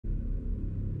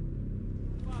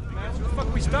What the fuck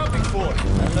are we stopping for?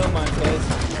 I know, my guys.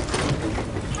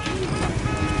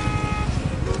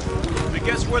 I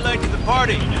guess we're late to the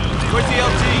party. Where's the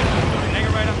LT? Hang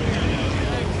it right up here.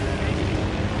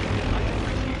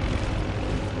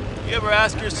 You ever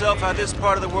ask yourself how this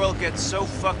part of the world gets so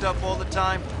fucked up all the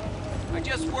time? I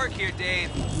just work here, Dave.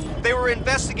 They were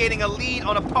investigating a lead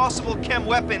on a possible chem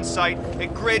weapons site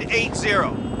at Grid 80.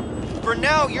 For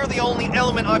now, you're the only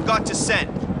element I've got to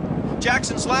send.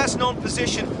 Jackson's last known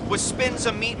position was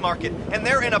Spinza Meat Market, and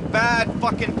they're in a bad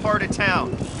fucking part of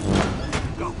town.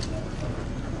 Go.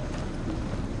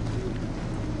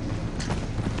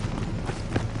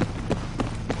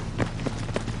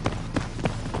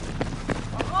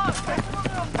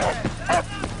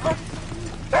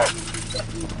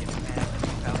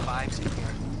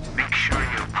 Make sure you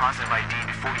have positive ID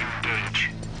before you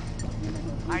engage.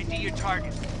 ID your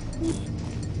target.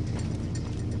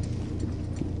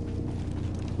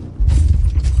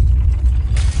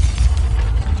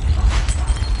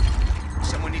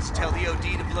 Someone needs to tell the OD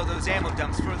to blow those ammo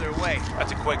dumps further away.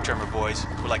 That's a quick trimmer, boys.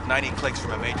 We're like 90 clicks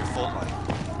from a major fault line.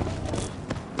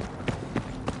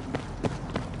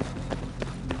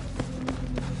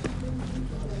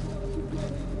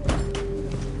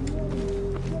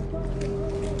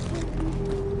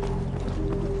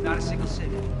 Not a single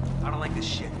city. I don't like this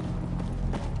shit.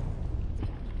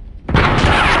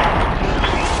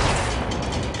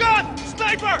 Gun!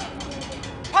 Sniper!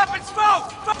 Popping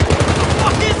smoke! What the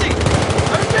fuck is he?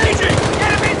 I'm engaging!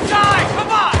 Get him inside!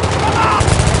 Come on! Come on!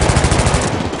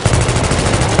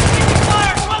 Taking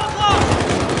fire! 12 o'clock!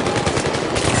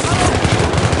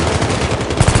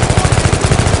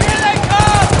 Here they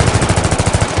come!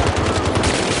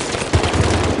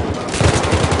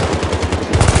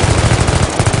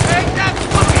 Take that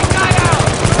fucking guy out!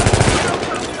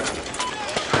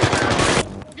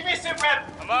 Give me a sit rep!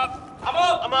 I'm up. I'm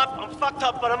up! I'm up! I'm fucked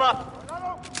up, but I'm up.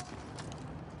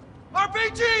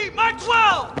 RPG! Mike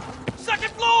 12!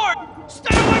 Second floor!